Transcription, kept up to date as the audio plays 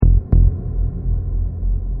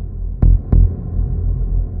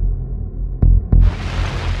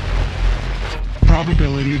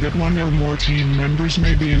probability that one or more team members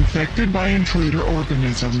may be infected by intruder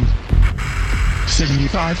organism.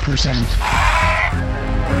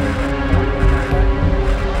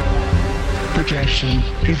 75%. Projection.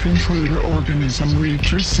 If intruder organism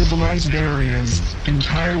reaches civilized areas,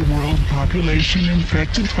 entire world population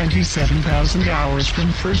infected 27,000 hours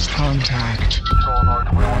from first contact.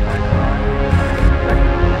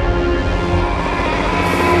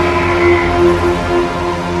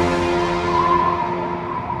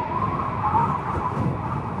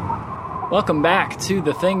 Welcome back to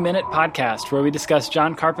the Thing Minute podcast, where we discuss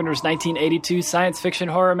John Carpenter's 1982 science fiction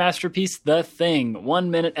horror masterpiece, The Thing,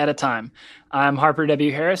 1 minute at a time. I'm Harper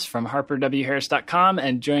W. Harris from harperwharris.com,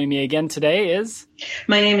 and joining me again today is...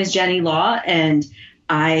 My name is Jenny Law, and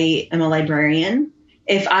I am a librarian.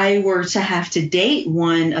 If I were to have to date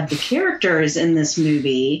one of the characters in this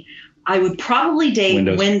movie, I would probably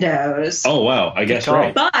date Windows. Oh, wow. I guess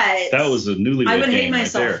right. But that was a newlywed I would hate game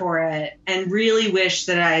myself right there. for it and really wish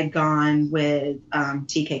that I had gone with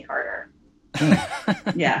T.K. Carter.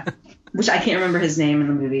 Yeah. Which I can't remember his name in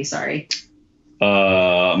the movie. Sorry.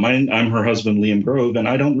 I'm her husband, Liam Grove, and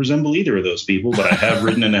I don't resemble either of those people, but I have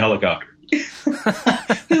ridden in a helicopter.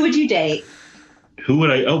 Who would you date? Who would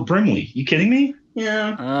I? Oh, Brimley. You kidding me?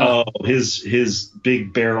 Yeah. Oh, his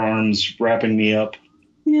big bare arms wrapping me up.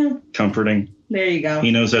 Yeah. Comforting. There you go.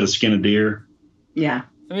 He knows how to skin a deer. Yeah.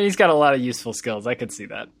 I mean, he's got a lot of useful skills. I could see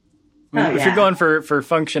that. I mean, if you're going for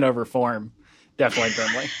function over form, definitely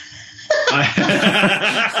Brimley.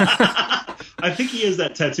 I think he has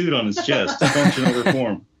that tattooed on his chest, function over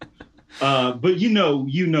form. But you know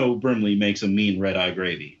Brimley makes a mean red-eye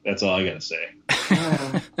gravy. That's all I got to say.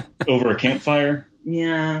 Oh. Over a campfire?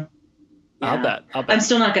 Yeah. I'll bet. I'm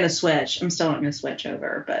still not going to switch.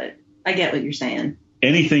 over, but I get what you're saying.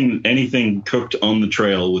 Anything cooked on the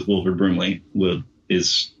trail with Wilford Brimley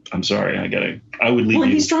I'm sorry, I would leave you.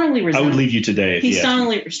 He strongly resembles. I would leave you today if he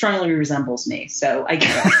strongly resembles me, so I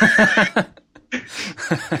get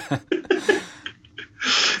it.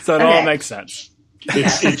 So it all makes sense.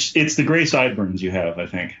 It's the gray sideburns you have, I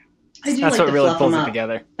think. I do That's like what to really fluff pulls them it up.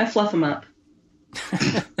 together. I fluff them up.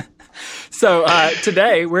 So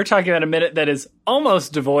today we're talking about a minute that is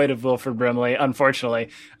almost devoid of Wilford Brimley, unfortunately.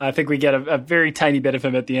 I think we get a very tiny bit of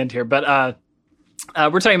him at the end here. But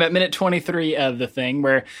we're talking about minute 23 of The Thing,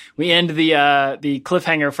 where we end the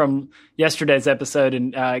cliffhanger from yesterday's episode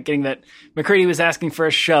and getting that MacReady was asking for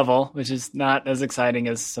a shovel, which is not as exciting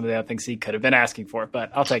as some of the other things he could have been asking for, but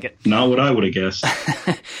I'll take it. Not what I would have guessed.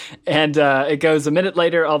 And it goes a minute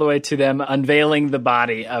later all the way to them unveiling the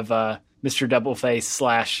body of Mr.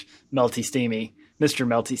 Doubleface / Melty Steamy, Mr.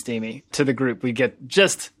 Melty Steamy, to the group. We get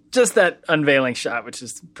just that unveiling shot, which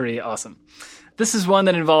is pretty awesome. This is one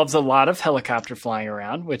that involves a lot of helicopter flying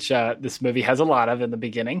around, which this movie has a lot of in the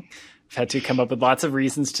beginning. I've had to come up with lots of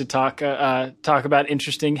reasons to talk about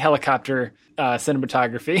interesting helicopter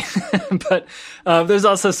cinematography, but there's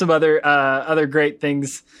also some other great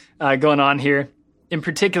things going on here. In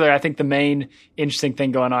particular, I think the main interesting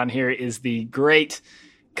thing going on here is the great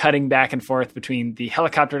cutting back and forth between the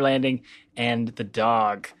helicopter landing and the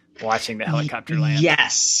dog watching the helicopter land.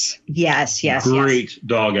 Yes. Great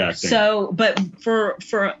dog acting. So, but for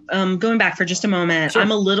going back for just a moment, Sure.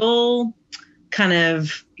 I'm a little kind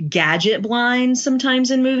of gadget blind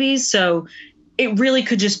sometimes in movies. So it really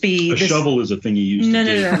could just be a shovel is a thing you use.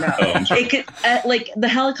 No. Oh, I'm sorry. It could like the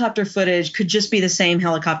helicopter footage could just be the same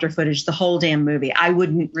helicopter footage the whole damn movie. I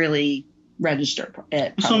wouldn't really register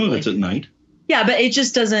it. Probably. Some of it's at night. Yeah, but it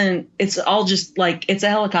just doesn't. It's all just like it's a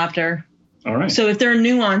helicopter. All right. So if there are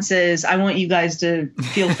nuances, I want you guys to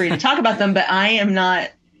feel free to talk about them, but I am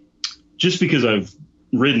not. Just because I've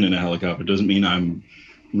ridden in a helicopter doesn't mean I'm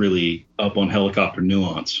really up on helicopter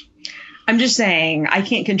nuance. I'm just saying I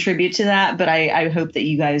can't contribute to that, but I hope that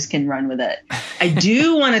you guys can run with it. I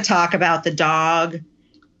do want to talk about the dog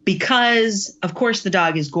because, of course, the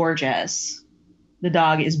dog is gorgeous. The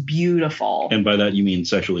dog is beautiful. And by that, you mean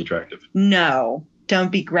sexually attractive. No,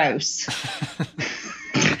 don't be gross.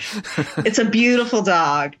 It's a beautiful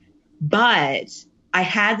dog. But I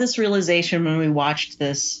had this realization when we watched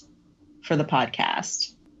this for the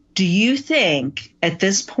podcast. Do you think at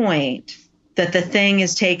this point that the Thing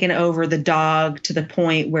has taken over the dog to the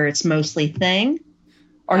point where it's mostly Thing?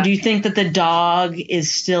 Or do you think that the dog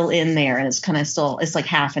is still in there and it's kind of still, it's like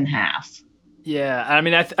half and half? Yeah, I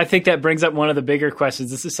mean, I think that brings up one of the bigger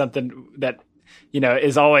questions. This is something that,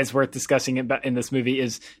 is always worth discussing in this movie,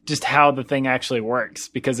 is just how the Thing actually works,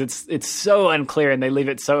 because it's so unclear and they leave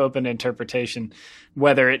it so open to interpretation,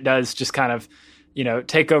 whether it does just kind of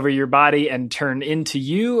take over your body and turn into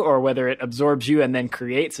you, or whether it absorbs you and then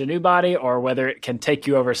creates a new body, or whether it can take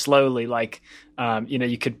you over slowly. Like,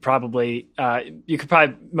 you could probably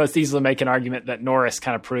most easily make an argument that Norris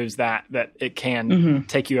kind of proves that it can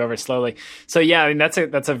take you over slowly. So yeah, I mean, that's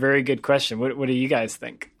a very good question. What do you guys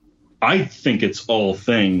think? I think it's all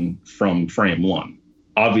thing from frame one.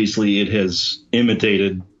 Obviously, it has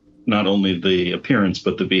imitated not only the appearance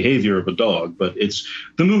but the behavior of a dog. But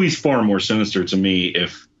the movie's far more sinister to me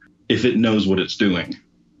if it knows what it's doing,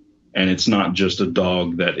 and it's not just a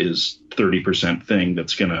dog that is 30% thing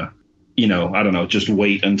that's gonna, I don't know, just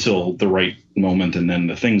wait until the right moment and then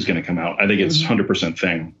the thing's gonna come out. I think it's 100%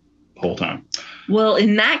 thing the whole time. Well,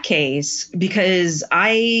 in that case, because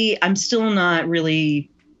I'm still not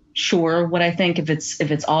really sure what I think, if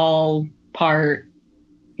it's all part,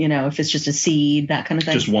 if it's just a seed, that kind of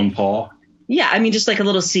thing. Just one paw? Yeah, I mean, just like a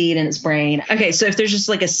little seed in its brain. Okay, so if there's just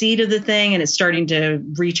like a seed of the thing and it's starting to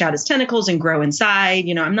reach out its tentacles and grow inside,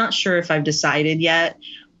 I'm not sure if I've decided yet.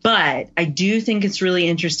 But I do think it's really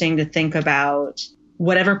interesting to think about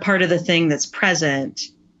whatever part of the thing that's present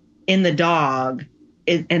in the dog,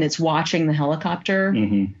 and it's watching the helicopter,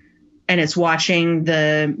 and it's watching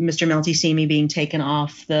the Mr. Melty Seamy being taken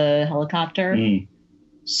off the helicopter.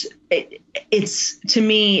 So it's to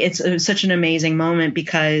me, it's such an amazing moment,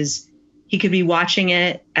 because he could be watching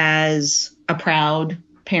it as a proud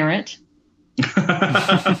parent.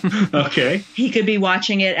 Okay. He could be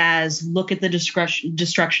watching it as, look at the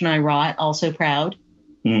destruction I wrought, also proud.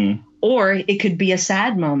 Or it could be a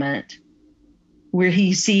sad moment where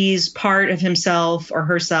he sees part of himself or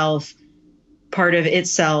herself, part of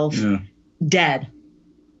itself, dead.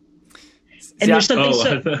 And there's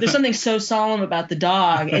something so solemn about the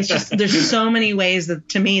dog. It's just, there's so many ways that,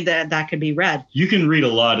 to me, that could be read. You can read a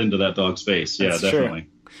lot into that dog's face. Yeah, that's definitely. True.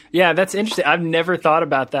 Yeah, that's interesting. I've never thought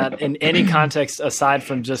about that in any context aside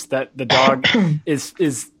from just that the dog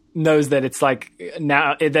knows that it's like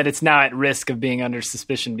now that it's now at risk of being under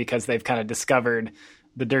suspicion because they've kind of discovered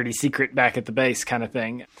the dirty secret back at the base, kind of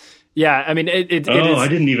thing. Yeah, I mean, it is. I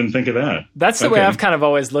didn't even think of that. That's the way I've kind of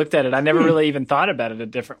always looked at it. I never really even thought about it a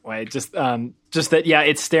different way. Just that, yeah,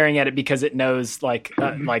 it's staring at it because it knows, like,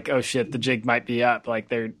 oh shit, the jig might be up. Like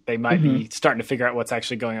they might be starting to figure out what's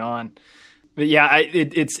actually going on. But yeah,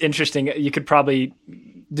 it's interesting. You could probably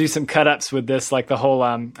do some cut-ups with this, like the whole,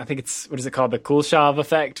 I think it's, what is it called? The Kuleshov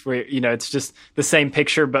effect, where, it's just the same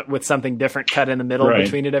picture, but with something different cut in the middle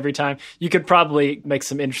between it every time. You could probably make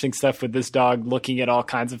some interesting stuff with this dog looking at all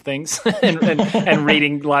kinds of things and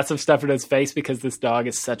reading lots of stuff in his face, because this dog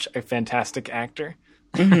is such a fantastic actor.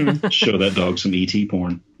 Show that dog some ET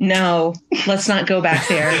porn. No, let's not go back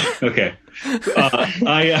there. Okay.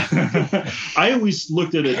 I always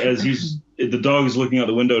looked at it as the dog is looking out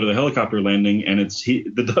the window to the helicopter landing, and it's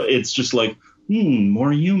just like,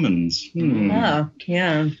 more humans. Oh,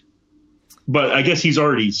 yeah. But I guess he's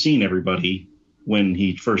already seen everybody when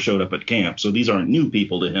he first showed up at camp, so these aren't new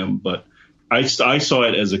people to him. But I saw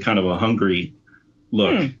it as a kind of a hungry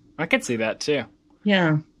look. I could see that too.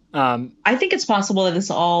 Yeah. I think it's possible that it's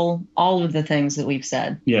all of the things that we've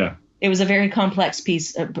said. Yeah. It was a very complex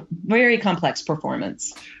very complex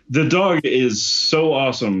performance. The dog is so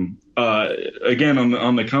awesome. Again,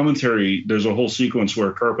 on the commentary, there's a whole sequence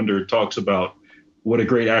where Carpenter talks about what a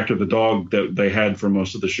great actor the dog that they had for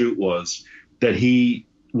most of the shoot was, that he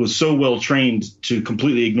was so well trained to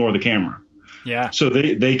completely ignore the camera. Yeah. So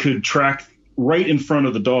they could track right in front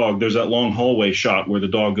of the dog. There's that long hallway shot where the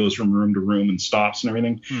dog goes from room to room and stops and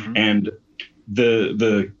everything. And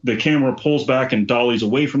the camera pulls back and dollies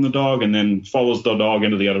away from the dog and then follows the dog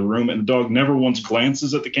into the other room. And the dog never once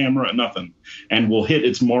glances at the camera, nothing, and will hit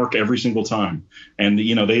its mark every single time. And,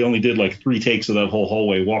 they only did like 3 takes of that whole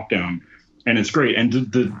hallway walk down. And it's great. And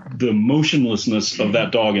the motionlessness of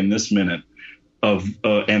that dog in this minute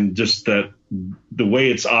and just that the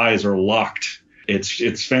way its eyes are locked,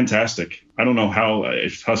 it's fantastic. I don't know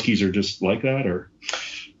if Huskies are just like that or.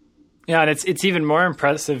 Yeah, and it's even more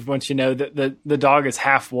impressive once you know that the dog is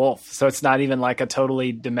half wolf, so it's not even like a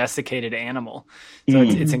totally domesticated animal. So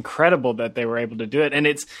it's incredible that they were able to do it, and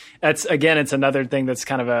it's another thing that's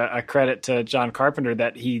kind of a credit to John Carpenter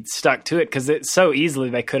that he stuck to it, because it's so easily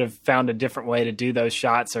they could have found a different way to do those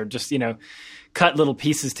shots, or just cut little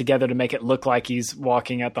pieces together to make it look like he's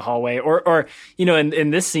walking out the hallway, or in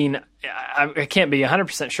this scene. I can't be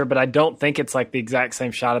 100% sure, but I don't think it's like the exact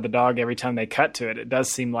same shot of the dog every time they cut to it. It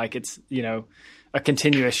does seem like it's, a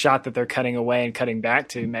continuous shot that they're cutting away and cutting back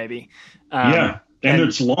to, maybe. And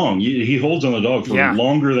it's long. He holds on the dog for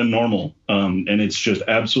longer than normal. And it's just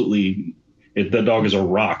absolutely, the dog is a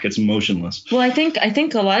rock. It's motionless. Well, I think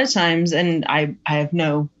a lot of times, and I have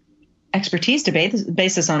no expertise to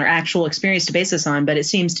base this on, or actual experience to base this on, but it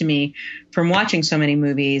seems to me from watching so many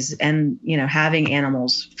movies and, having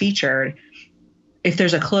animals featured, if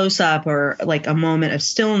there's a close up or like a moment of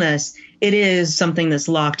stillness, it is something that's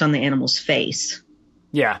locked on the animal's face.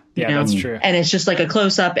 Yeah, that's true. And it's just like a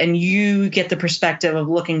close up, and you get the perspective of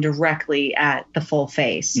looking directly at the full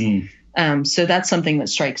face. So that's something that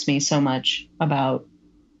strikes me so much about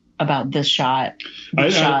this shot.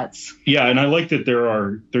 Shots. Yeah, and I like that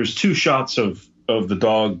there's two shots of the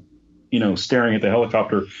dog, staring at the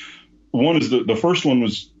helicopter. One is the first one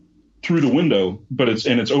was through the window, but it's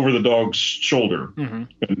over the dog's shoulder,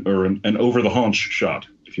 or an over the haunch shot,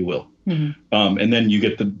 if you will. And then you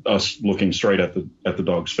get us looking straight at the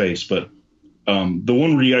dog's face. But the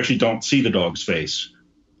one where you actually don't see the dog's face,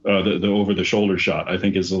 the over the shoulder shot, I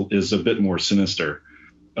think is a bit more sinister,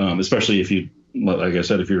 especially if you, like I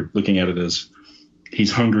said, if you're looking at it as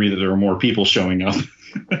he's hungry that there are more people showing up.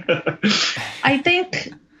 I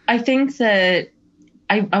think that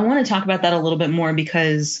I want to talk about that a little bit more,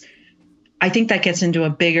 because I think that gets into a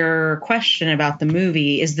bigger question about the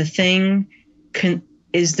movie. Is the thing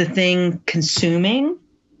consuming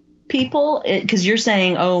people? Because you're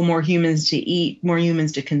saying, more humans to eat, more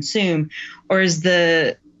humans to consume, or is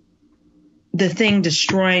the thing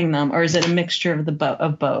destroying them, or is it a mixture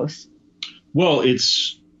of both? Well,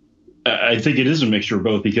 I think it is a mixture of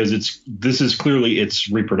both, because this is clearly its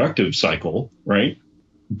reproductive cycle, right?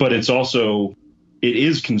 But it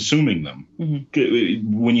is consuming them.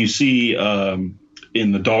 When you see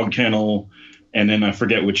in the dog kennel, and then I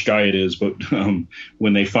forget which guy it is, but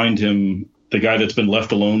when they find him, the guy that's been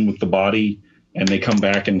left alone with the body, and they come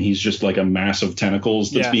back and he's just like a mass of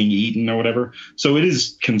tentacles that's being eaten or whatever. So it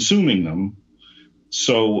is consuming them.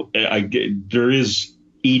 So there is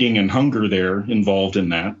eating and hunger there involved in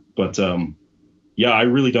that. But I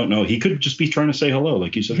really don't know. He could just be trying to say hello,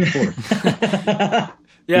 like you said before.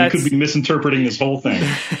 He could be misinterpreting this whole thing.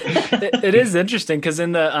 It is interesting, because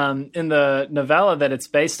in the novella that it's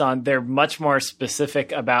based on, they're much more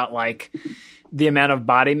specific about like the amount of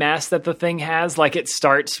body mass that the thing has. Like it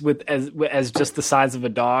starts with as just the size of a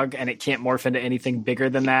dog, and it can't morph into anything bigger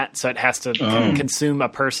than that. So it has to consume a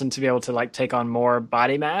person to be able to like take on more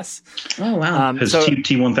body mass. Oh, wow. Has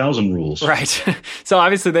T-1000 rules. Right. So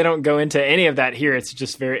obviously they don't go into any of that here. It's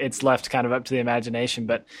just it's left kind of up to the imagination.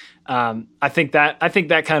 But I think that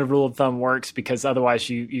kind of rule of thumb works, because otherwise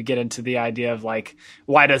you get into the idea of like,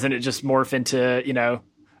 why doesn't it just morph into,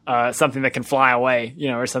 something that can fly away,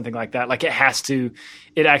 or something like that. Like it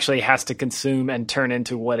actually has to consume and turn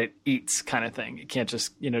into what it eats, kind of thing. It can't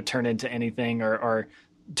just, turn into anything or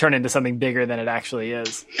turn into something bigger than it actually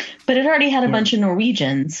is. But it already had a bunch of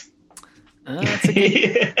Norwegians. That's a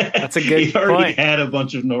good he already point. had a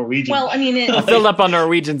bunch of Norwegians. Well, I mean, I filled up on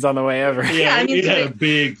Norwegians on the way over. It had a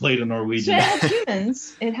big plate of Norwegians.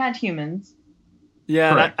 So it had humans.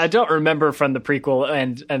 Yeah, and I don't remember from the prequel,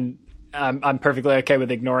 and I'm perfectly okay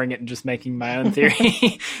with ignoring it and just making my own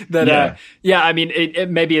theory. That I mean,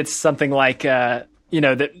 maybe it's something like that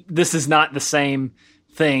this is not the same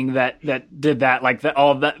thing that did that, like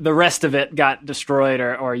the rest of it got destroyed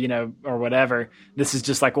or whatever. This is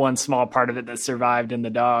just like one small part of it that survived in the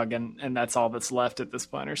dog, and that's all that's left at this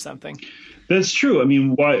point or something. That's true. I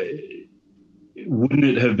mean, why wouldn't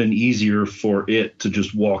it have been easier for it to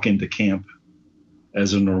just walk into camp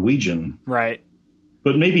as a Norwegian? Right.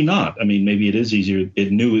 But maybe not. I mean, maybe it is easier.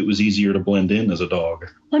 It knew it was easier to blend in as a dog.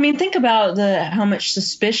 I mean, think about how much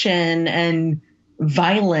suspicion and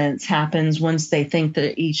violence happens once they think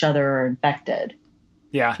that each other are infected.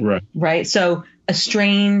 Yeah. Right. So a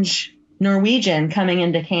strange Norwegian coming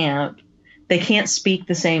into camp, they can't speak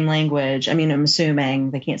the same language. I mean, I'm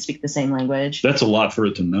assuming they can't speak the same language. That's a lot for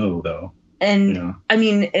it to know, though. And I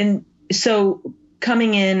mean, and so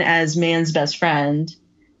coming in as man's best friend,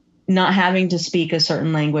 not having to speak a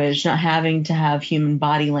certain language, not having to have human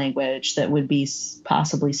body language that would be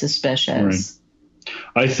possibly suspicious.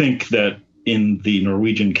 Right. I think that in the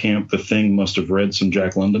Norwegian camp, the Thing must have read some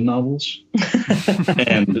Jack London novels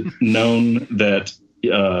and known that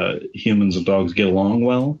humans and dogs get along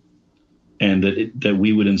well, and that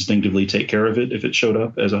we would instinctively take care of it if it showed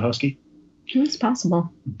up as a husky. It's possible.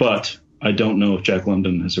 But I don't know if Jack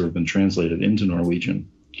London has ever been translated into Norwegian.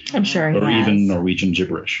 I'm sure he or has. Even Norwegian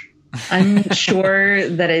gibberish. I'm sure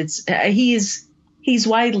that it's he's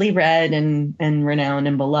widely read and renowned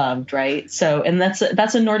and beloved, right? So, and that's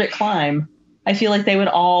a Nordic climb. I feel like they would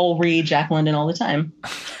all read Jack London all the time.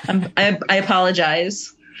 I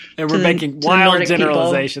apologize. And we're making wild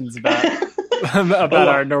generalizations about about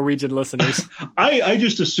our Norwegian listeners. I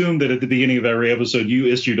just assumed that at the beginning of every episode you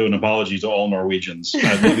issued an apology to all Norwegians.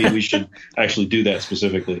 Maybe we should actually do that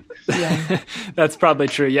specifically. Yeah. That's probably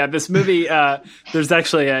true. Yeah, this movie, there's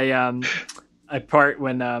actually a part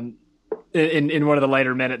when in one of the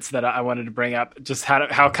later minutes that I wanted to bring up, just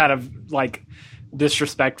how kind of like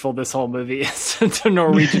disrespectful this whole movie is to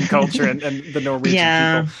Norwegian culture and the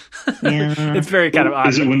Norwegian people. Yeah. It's very kind of odd.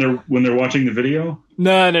 Is it when they're watching the video?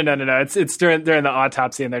 No. It's during the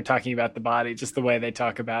autopsy and they're talking about the body, just the way they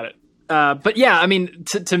talk about it. But yeah, I mean,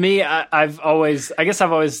 to me, I've always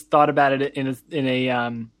thought about it in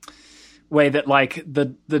a way that like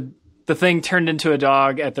the thing turned into a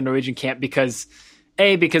dog at the Norwegian camp because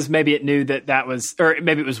maybe it knew that was, or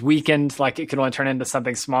maybe it was weakened, like it could only turn into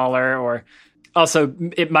something smaller, or also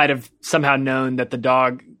it might have somehow known that the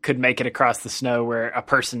dog could make it across the snow where a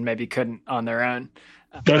person maybe couldn't on their own.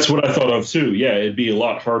 That's what I thought of too. Yeah, it'd be a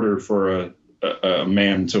lot harder for a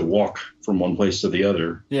man to walk from one place to the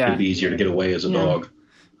other. Yeah. It'd be easier to get away as a dog.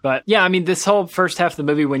 But yeah, I mean, this whole first half of the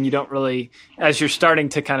movie, when you don't really, as you're starting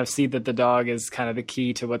to kind of see that the dog is kind of the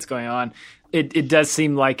key to what's going on, it does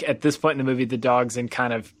seem like at this point in the movie, the dog's in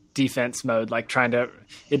kind of defense mode, like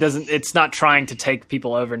it's not trying to take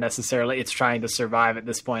people over necessarily. It's trying to survive at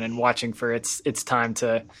this point and watching for its time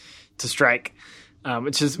to strike,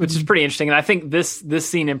 which is pretty interesting. And I think this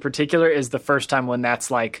scene in particular is the first time when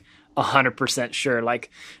that's like 100% sure.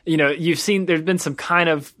 Like, you know, there's been some kind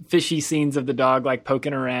of fishy scenes of the dog like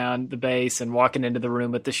poking around the base and walking into the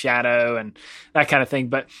room with the shadow and that kind of thing.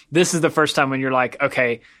 But this is the first time when you're like,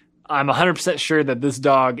 okay, I'm 100% sure that this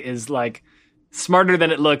dog is like smarter than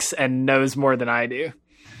it looks and knows more than I do.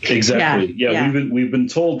 Exactly. Yeah. We've been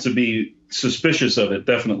told to be suspicious of it,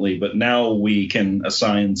 definitely, but now we can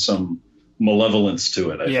assign some malevolence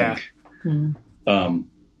to it, I think. Mm-hmm.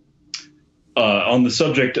 On the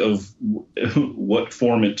subject of what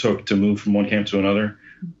form it took to move from one camp to another,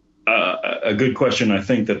 a good question I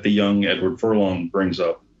think that the young Edward Furlong brings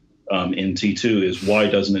up in T2 is why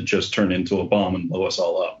doesn't it just turn into a bomb and blow us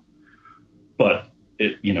all up? But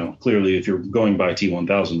clearly if you're going by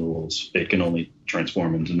T-1000 rules, it can only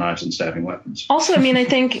transform into knives and stabbing weapons. Also, I mean, I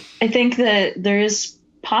think that there is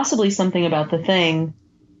possibly something about the Thing,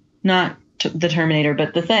 not the Terminator,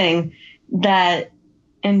 but the Thing that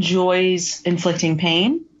enjoys inflicting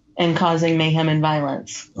pain and causing mayhem and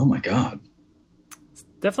violence. Oh my God. It's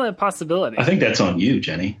definitely a possibility. I think that's on you,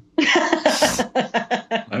 Jenny. I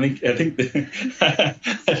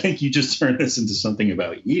think you just turned this into something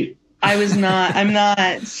about you. I'm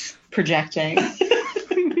not projecting.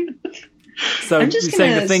 So I'm just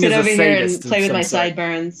going to sit over here and play with my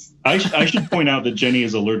sideburns. I should point out that Jenny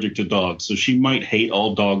is allergic to dogs, so she might hate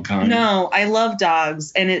all dog kind. No, I love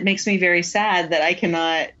dogs, and it makes me very sad that I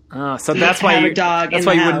cannot. Oh, so that's why have a dog. That's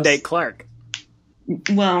why you wouldn't date Clark.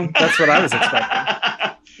 Well, that's what I was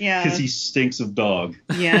expecting. Yeah, because he stinks of dog.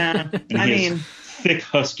 Yeah, I mean, thick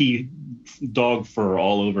husky dog fur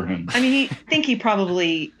all over him. I mean, he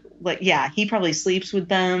probably he probably sleeps with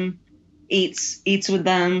them, eats with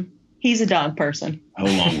them. He's a dog person. How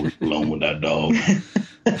long were you alone with that dog?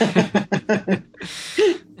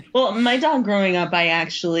 Well, my dog growing up, I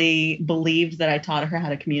actually believed that I taught her how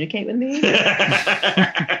to communicate with me.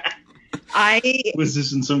 Was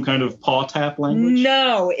this in some kind of paw tap language?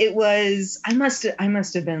 No, it was. I must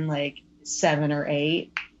have been like 7 or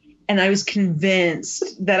 8, and I was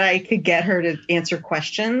convinced that I could get her to answer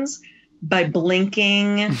questions by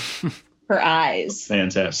blinking her eyes.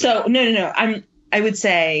 Fantastic. So no. I would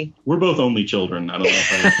say we're both only children. I don't know.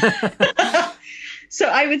 If So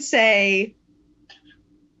I would say,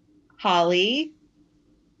 Holly,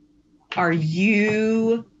 are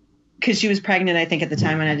you? Because she was pregnant, I think, at the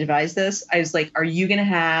time when I devised this. I was like, "Are you going to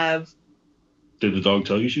have?" Did the dog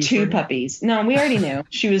tell you she was 2 pregnant? puppies? No, we already knew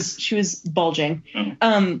she was bulging.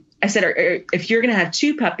 Oh. I said, if you're going to have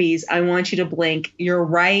 2 puppies, I want you to blink your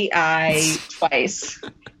right eye twice.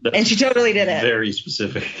 And she totally did it. Very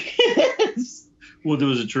specific. Well,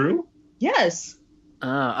 was it true? Yes.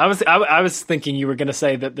 I was thinking you were going to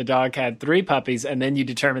say that the dog had 3 puppies, and then you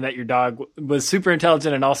determined that your dog was super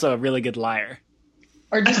intelligent and also a really good liar.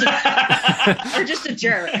 Or just a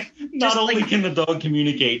jerk. Not only can the dog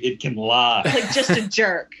communicate, it can lie. Like just a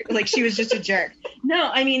jerk. Like she was just a jerk.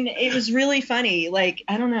 No, I mean, it was really funny. Like,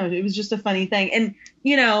 I don't know. It was just a funny thing. And,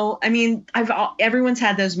 I mean, everyone's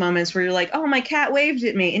had those moments where you're like, oh, my cat waved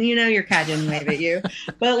at me. And your cat didn't wave at you.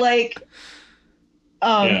 But like,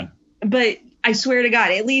 but I swear to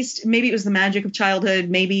God, at least maybe it was the magic of childhood.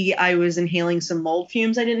 Maybe I was inhaling some mold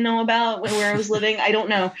fumes I didn't know about where I was living. I don't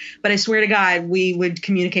know. But I swear to God, we would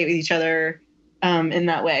communicate with each other in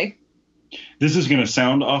that way. This is going to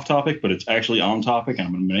sound off topic, but it's actually on topic, and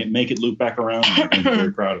I'm going to make it loop back around, and you're going to be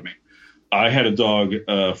very proud of me. I had a dog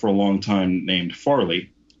for a long time named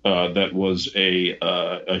Farley that was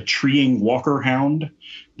a treeing walker hound.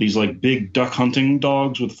 These like big duck hunting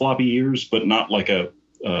dogs with floppy ears, but not like a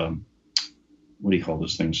what do you call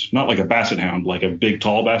those things? Not like a basset hound, like a big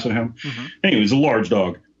tall basset hound. Mm-hmm. Anyway, it was a large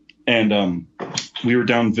dog, and we were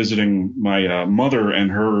down visiting my mother, and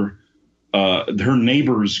her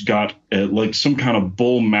neighbors got like some kind of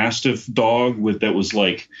bull mastiff dog that was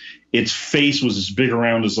like, its face was as big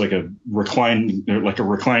around as like a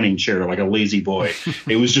reclining chair, like a lazy boy.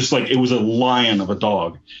 It was just like, it was a lion of a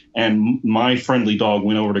dog. And my friendly dog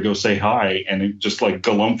went over to go say hi, and it just like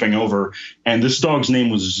galumphing over. And this dog's name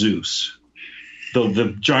was Zeus.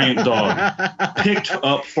 The giant dog picked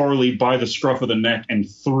up Farley by the scruff of the neck and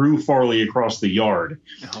threw Farley across the yard.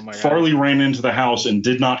 Oh my God. Farley ran into the house and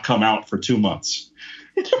did not come out for 2 months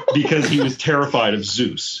because he was terrified of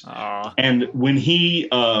Zeus. Aww. And when he,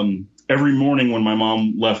 every morning when my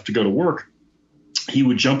mom left to go to work, he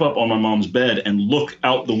would jump up on my mom's bed and look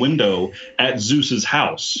out the window at Zeus's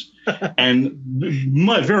house. And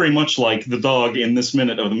very much like the dog in this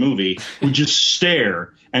minute of the movie, would just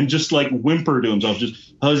stare and just like whimper to himself. You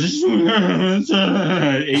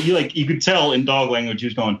could tell in dog language he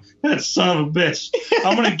was going, "That son of a bitch!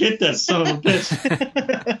 I'm gonna get that son of a bitch."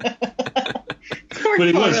 But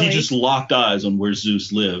it was, he just locked eyes on where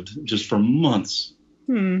Zeus lived just for months.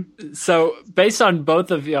 So, based on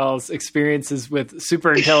both of y'all's experiences with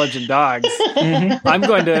super intelligent dogs, I'm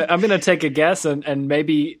going to take a guess and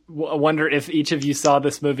maybe wonder if each of you saw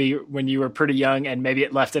this movie when you were pretty young, and maybe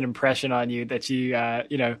it left an impression on you that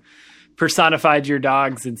you personified your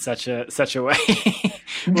dogs in such a way.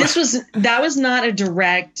 That was not a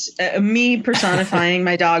direct me personifying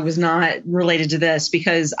my dog was not related to this,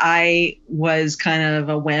 because I was kind of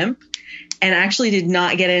a wimp and actually did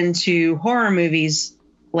not get into horror movies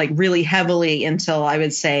like really heavily until I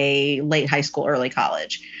would say late high school, early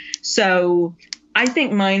college. So I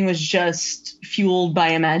think mine was just fueled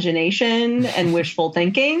by imagination and wishful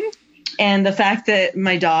thinking. And the fact that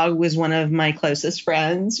my dog was one of my closest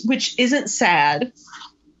friends, which isn't sad.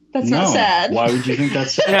 That's not sad. Why would you think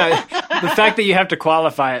that's sad? Yeah, the fact that you have to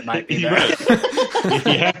qualify it might be right. If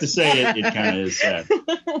you have to say it, it kind of is sad.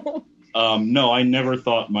 No, I never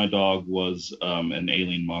thought my dog was an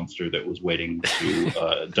alien monster that was waiting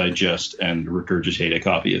to digest and regurgitate a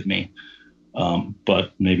copy of me.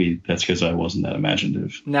 But maybe that's because I wasn't that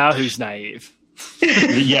imaginative. Now who's naive?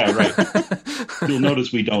 Yeah, right. You'll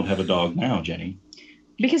notice we don't have a dog now, Jenny.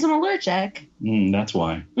 Because I'm allergic. That's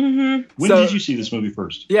why. Mm-hmm. When did you see this movie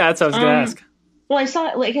first? Yeah, that's what I was going to ask. Well, I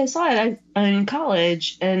saw it in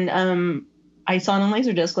college, and I saw it on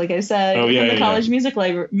Laserdisc, like I said, in the college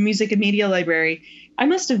music and media library. I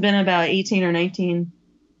must have been about 18 or 19.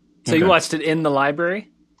 So you watched it in the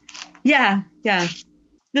library? Yeah.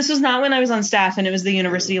 This was not when I was on staff, and it was the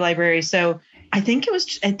university library. So I think it was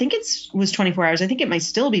 24 hours. I think it might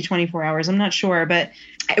still be 24 hours. I'm not sure, but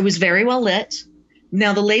it was very well lit.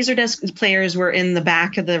 Now, the Laserdisc players were in the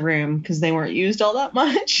back of the room because they weren't used all that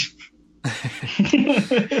much.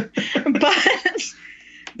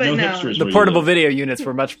 But no. The portable video units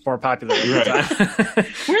were much more popular at the time.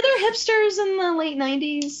 Were there hipsters in the late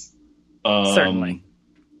 90s? Certainly.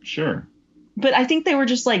 Sure. But I think they were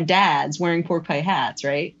just like dads wearing pork pie hats,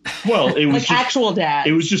 right? Well, it was like actual dads.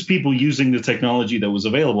 It was just people using the technology that was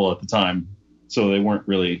available at the time. So they weren't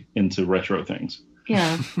really into retro things.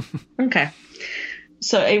 Yeah. Okay.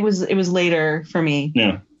 So it was later for me.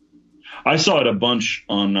 Yeah. I saw it a bunch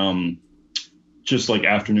on just like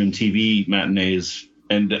afternoon TV matinees.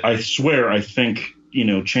 And I swear, I think,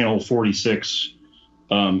 Channel 46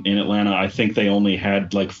 in Atlanta, I think they only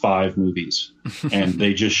had like 5 movies. And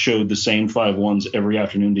they just showed the same 5 ones every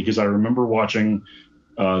afternoon, because I remember watching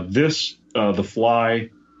The Fly,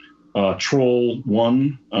 Troll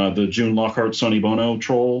 1, the June Lockhart, Sonny Bono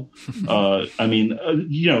Troll. Dozens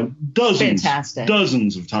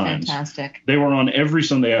of times. Fantastic. They were on every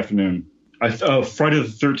Sunday afternoon. Friday the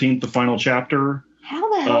 13th, the final chapter. How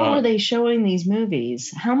the hell were they showing these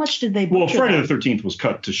movies? How much did they? Well, Friday the 13th was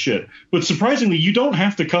cut to shit, but surprisingly, you don't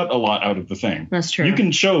have to cut a lot out of the thing. That's true. You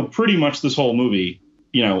can show pretty much this whole movie,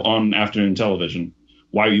 on afternoon television.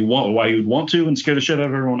 Why you'd want to and scare the shit out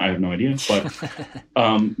of everyone, I have no idea.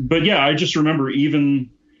 But yeah, I just remember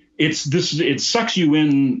it sucks you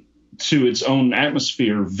in to its own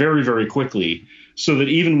atmosphere very, very quickly, so that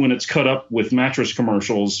even when it's cut up with mattress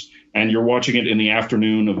commercials and you're watching it in the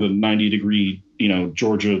afternoon of the 90-degree,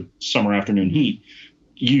 Georgia summer afternoon heat,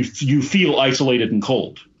 you feel isolated and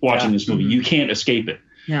cold watching this movie. Mm-hmm. You can't escape it.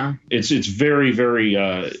 Yeah. It's very, very,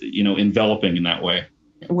 enveloping in that way.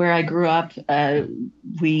 Where I grew up,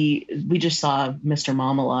 we just saw Mr.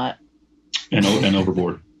 Mom a lot. And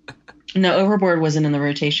Overboard. No, Overboard wasn't in the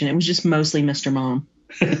rotation. It was just mostly Mr. Mom.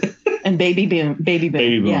 And Baby Boom. Baby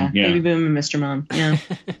Boom, yeah. Baby Boom and Mr. Mom.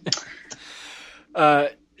 Yeah.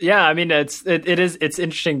 Yeah, I mean, it's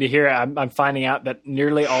interesting to hear. I'm finding out that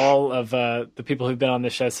nearly all of the people who've been on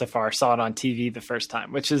this show so far saw it on TV the first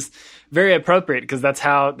time, which is very appropriate because that's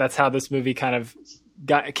how this movie kind of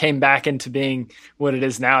came back into being what it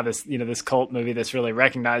is now. This cult movie that's really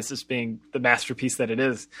recognized as being the masterpiece that it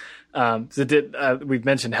is. So it did. We've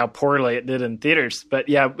mentioned how poorly it did in theaters, but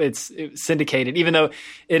yeah, it's syndicated. Even though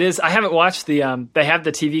it is, I haven't watched the. They have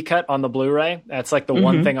the TV cut on the Blu-ray. That's like the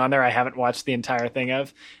one thing on there I haven't watched the entire thing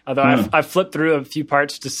of. Although I've flipped through a few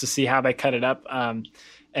parts just to see how they cut it up.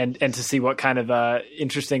 And to see what kind of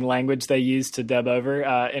interesting language they use to dub over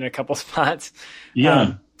in a couple spots.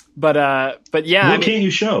 Yeah. But yeah. What can't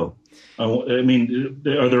you show? I mean,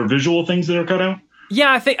 are there visual things that are cut out?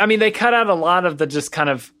 Yeah, they cut out a lot of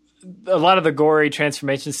the a lot of the gory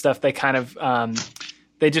transformation stuff. They kind of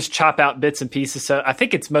they just chop out bits and pieces. So I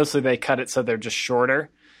think it's mostly they cut it so they're just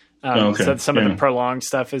shorter. So some of the prolonged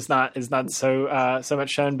stuff is not so much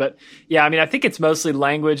shown. But yeah, I mean, I think it's mostly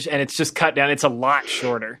language and it's just cut down. It's a lot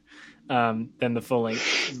shorter than the full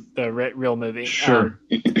length, the real movie. Sure,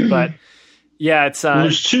 but. Yeah, it's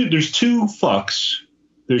there's two fucks.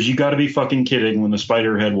 There's you got to be fucking kidding when the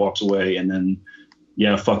spider head walks away, and then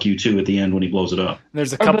fuck you too at the end when he blows it up.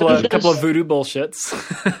 There's a couple of voodoo bullshits.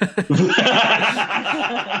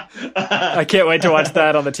 I can't wait to watch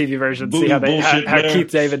that on the TV version. See how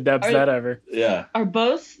Keith David dubs that over. Yeah. Are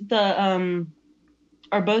both the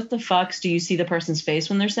fucks? Do you see the person's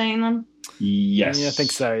face when they're saying them? Yes. Yeah, I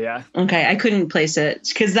think so. Yeah. Okay, I couldn't place it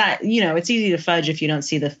because that it's easy to fudge if you don't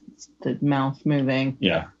see the mouth moving.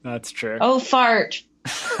 Yeah, that's true. Oh, fart!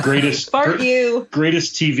 Greatest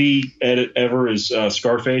Greatest TV edit ever is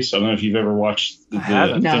Scarface. I don't know if you've ever watched.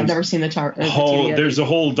 I've never seen the there's a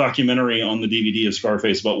whole documentary on the DVD of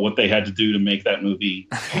Scarface about what they had to do to make that movie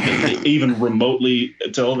even remotely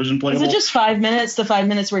television playable. Is it just 5 minutes? The 5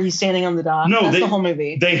 minutes where he's standing on the dock? No, that's the whole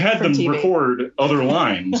movie. They had them record other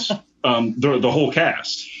lines. The whole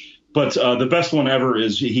cast, but the best one ever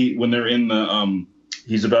is when they're in the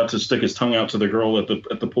he's about to stick his tongue out to the girl at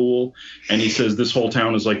the pool, and he says this whole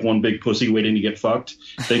town is like one big pussy waiting to get fucked.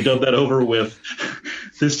 They dub that over with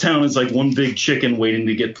this town is like one big chicken waiting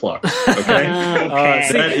to get plucked. Okay,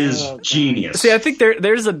 that is genius. See, I think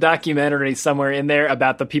there's a documentary somewhere in there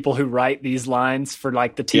about the people who write these lines for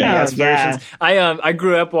like the TBS versions. I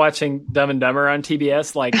grew up watching Dumb and Dumber on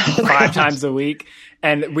TBS like 5 times a week.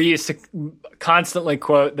 And we used to constantly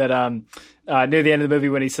quote that near the end of the movie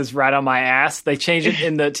when he says "right on my ass," they change it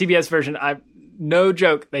in the TBS version. No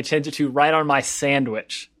joke, they change it to "right on my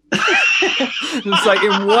sandwich." It's like,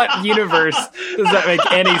 in what universe does that make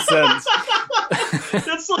any sense?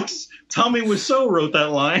 That's like Tommy Wiseau wrote that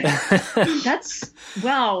line. That's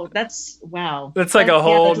wow. That's like a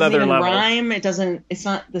whole nother level. Rhyme. It doesn't. It's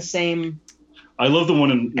not the same. I love the one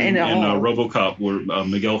in RoboCop where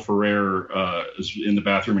Miguel Ferrer is in the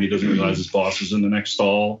bathroom and he doesn't realize his boss is in the next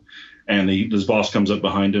stall. And his boss comes up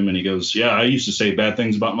behind him and he goes, "Yeah, I used to say bad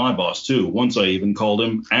things about my boss, too. Once I even called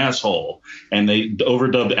him asshole." And they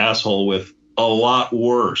overdubbed asshole with a lot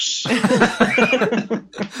worse.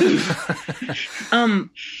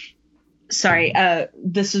 Sorry,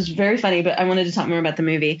 this is very funny, but I wanted to talk more about the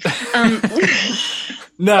movie.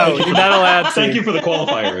 No, you're not allowed to. Thank you for the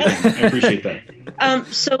qualifier. I appreciate that.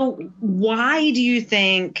 So why do you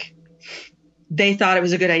think they thought it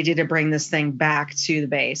was a good idea to bring this thing back to the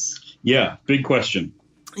base? Yeah, big question.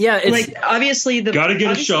 Yeah, it's like obviously gotta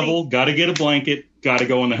get a shovel, gotta get a blanket, gotta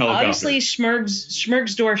go on the helicopter. Obviously,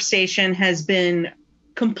 Schmergsdorf Station has been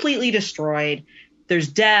completely destroyed. There's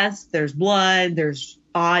death, there's blood, there's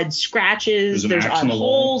odd scratches, there's odd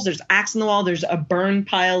holes, there's axe in the wall, there's a burned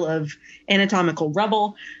pile of anatomical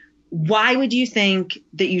rubble. Why would you think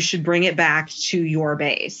that you should bring it back to your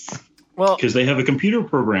base? Well, because they have a computer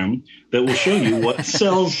program that will show you what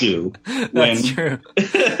cells do. That's true.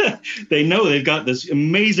 They know they've got this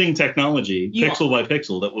amazing technology, pixel by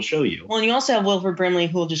pixel, that will show you. Well, and you also have Wilford Brimley,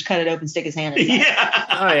 who will just cut it open, stick his hand inside. Yeah.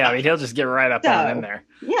 Oh yeah, I mean he'll just get right up on in there.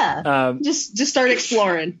 Yeah. Just start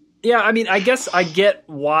exploring. Yeah, I mean, I guess I get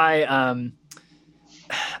why.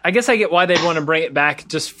 I guess I get why they'd want to bring it back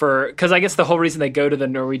just because I guess the whole reason they go to the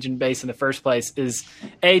Norwegian base in the first place is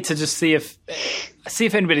to just see if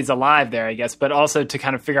anybody's alive there, I guess, but also to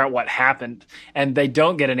kind of figure out what happened. And they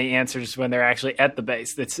don't get any answers when they're actually at the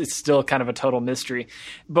base. It's still kind of a total mystery.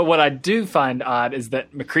 But what I do find odd is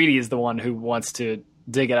that MacReady is the one who wants to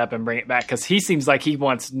dig it up and bring it back, because he seems like he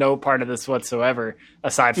wants no part of this whatsoever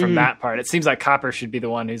aside from that part. It seems like Copper should be the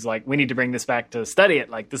one who's like, we need to bring this back to study it.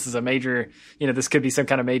 Like, this is a major, this could be some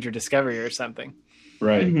kind of major discovery or something.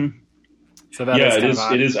 Right. Mm-hmm. So that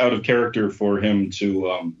it is out of character for him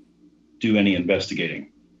to do any investigating.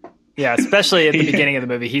 Yeah, especially at the beginning of the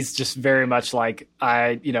movie, he's just very much like,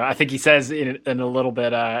 I think he says in a little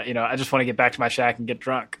bit, I just want to get back to my shack and get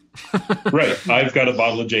drunk. Right. I've got a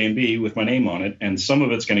bottle of J&B with my name on it, and some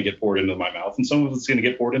of it's going to get poured into my mouth, and some of it's going to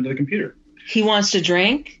get poured into the computer. He wants to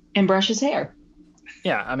drink and brush his hair.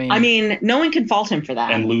 Yeah, I mean, no one can fault him for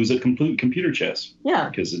that. And lose at complete computer chess. Yeah.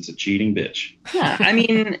 Because it's a cheating bitch. Yeah, I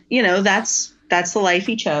mean, that's the life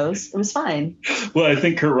he chose. It was fine. Well, I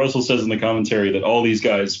think Kurt Russell says in the commentary that all these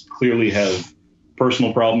guys clearly have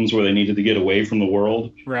personal problems where they needed to get away from the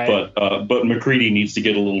world. Right. But MacReady needs to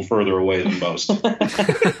get a little further away than most.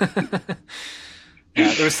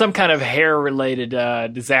 Yeah, there was some kind of hair-related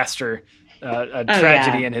disaster, a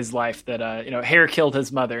tragedy in his life that, hair killed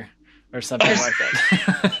his mother or something like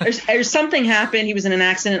that. There's something happened. He was in an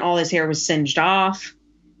accident. All his hair was singed off.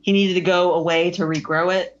 He needed to go away to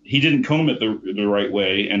regrow it. He didn't comb it the right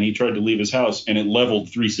way, and he tried to leave his house, and it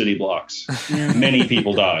leveled 3 city blocks. Yeah. Many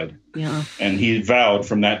people died. Yeah. And he vowed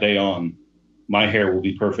from that day on, my hair will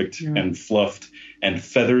be perfect and fluffed and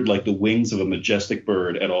feathered like the wings of a majestic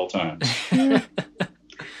bird at all times.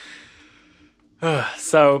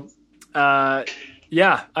 So, I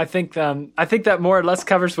think that more or less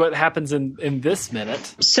covers what happens in this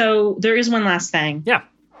minute. So there is one last thing. Yeah.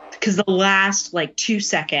 Because the last 2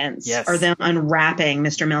 seconds are them unwrapping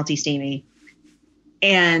Mr. Melty Steamy.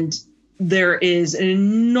 And there is an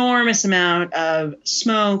enormous amount of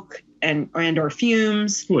smoke and or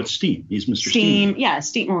fumes. Oh, it's steam. He's Mr. Steamy. Yeah,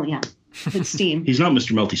 steam. Well, yeah, it's steam. He's not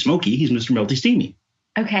Mr. Melty Smoky. He's Mr. Melty Steamy.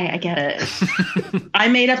 Okay, I get it. I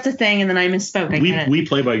made up the thing and then I misspoke. We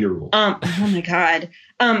play by your rules. Oh my God.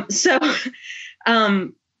 And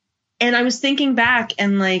I was thinking back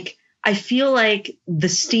and I feel like the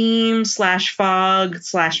steam /fog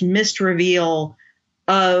 /mist reveal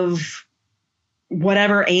of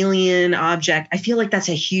whatever alien object, I feel like that's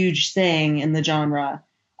a huge thing in the genre.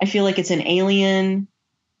 I feel like it's in Alien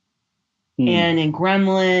and in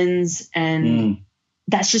Gremlins, and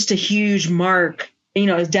that's just a huge mark.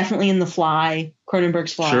 It's definitely in The Fly,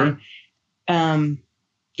 Cronenberg's Fly. Sure.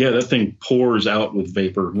 Yeah, that thing pours out with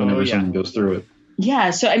vapor whenever someone goes through it. Yeah.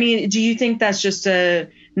 So, I mean, do you think that's just a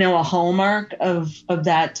hallmark of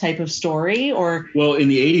that type of story? Or well, in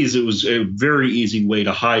the 80s, it was a very easy way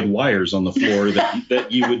to hide wires on the floor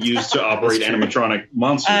that you would use to operate animatronic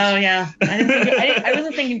monsters. Oh, yeah. I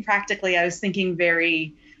wasn't thinking practically. I was thinking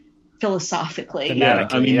very philosophically. Yeah.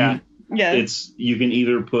 I mean, you can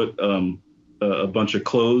either put a bunch of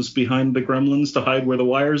clothes behind the gremlins to hide where the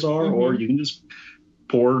wires are, or you can just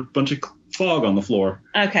pour a bunch of fog on the floor.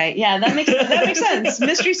 Okay. Yeah, that makes sense.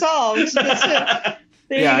 Mystery solved. There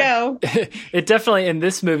you go. It definitely, in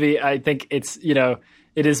this movie, I think it's,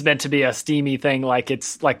 it is meant to be a steamy thing.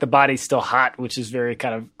 It's like the body's still hot, which is very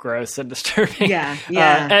kind of gross and disturbing. Yeah.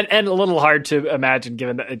 And a little hard to imagine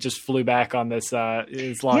given that it just flew back on this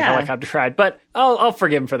long helicopter ride. But I'll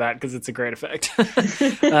forgive him for that because it's a great effect.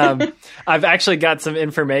 I've actually got some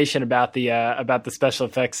information about the special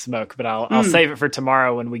effects smoke, but I'll save it for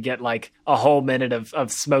tomorrow when we get a whole minute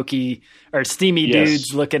of smoky or steamy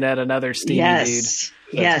dudes looking at another steamy dude.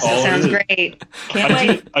 Yes, that sounds great. Can't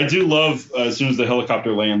wait. I do love as soon as the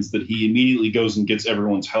helicopter lands that he immediately goes and gets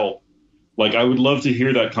everyone's help. I would love to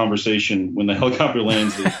hear that conversation when the helicopter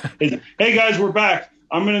lands. Hey guys, we're back.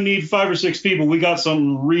 I'm going to need 5 or 6 people. We got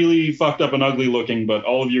something really fucked up and ugly looking, but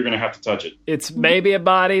all of you are going to have to touch it. It's maybe a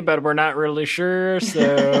body, but we're not really sure.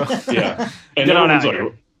 So yeah, and get on out like,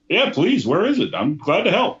 here. Yeah, please. Where is it? I'm glad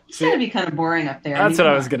to help. It's got to be kind of boring up there. That's what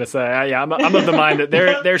I was going to say. I'm of the mind that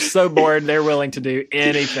they're so bored they're willing to do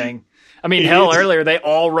anything. I mean, earlier they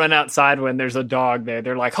all run outside when there's a dog there.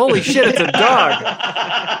 They're like, "Holy shit, it's a dog!"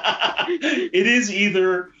 It is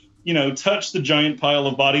either touch the giant pile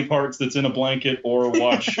of body parts that's in a blanket, or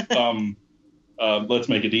watch Let's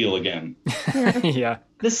Make a Deal again. Yeah,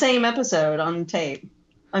 the same episode on tape.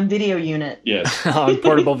 On video unit. Yes. On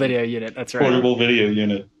portable video unit. That's right. Portable video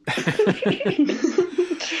unit.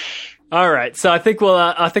 All right. So I think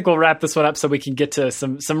we'll wrap this one up so we can get to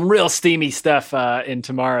some real steamy stuff in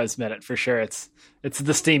tomorrow's minute for sure. It's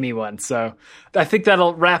the steamy one. So I think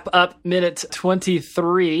that'll wrap up minute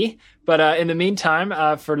 23 But in the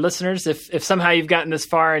meantime, for listeners, if somehow you've gotten this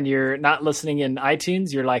far and you're not listening in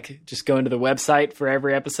iTunes, you're like just going to the website for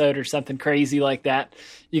every episode or something crazy like that,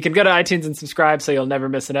 you can go to iTunes and subscribe so you'll never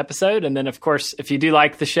miss an episode. And then, of course, if you do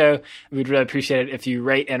like the show, we'd really appreciate it if you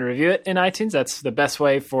rate and review it in iTunes. That's the best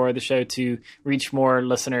way for the show to reach more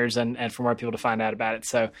listeners and for more people to find out about it.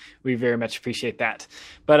 So we very much appreciate that.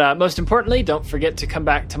 But most importantly, don't forget to come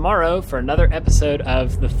back tomorrow for another episode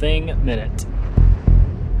of The Thing Minute.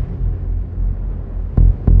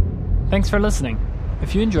 Thanks for listening.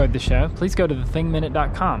 If you enjoyed the show, please go to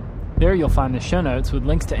thethingminute.com. There you'll find the show notes with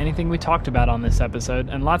links to anything we talked about on this episode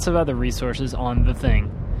and lots of other resources on The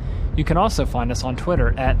Thing. You can also find us on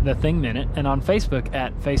Twitter at The Thing Minute and on Facebook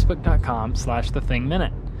at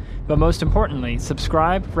facebook.com/thethingminute. But most importantly,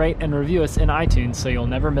 subscribe, rate, and review us in iTunes so you'll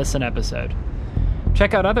never miss an episode.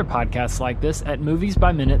 Check out other podcasts like this at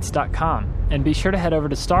moviesbyminutes.com, and be sure to head over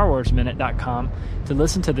to starwarsminute.com to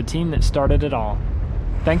listen to the team that started it all.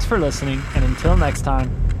 Thanks for listening, and until next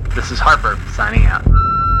time, this is Harper signing out.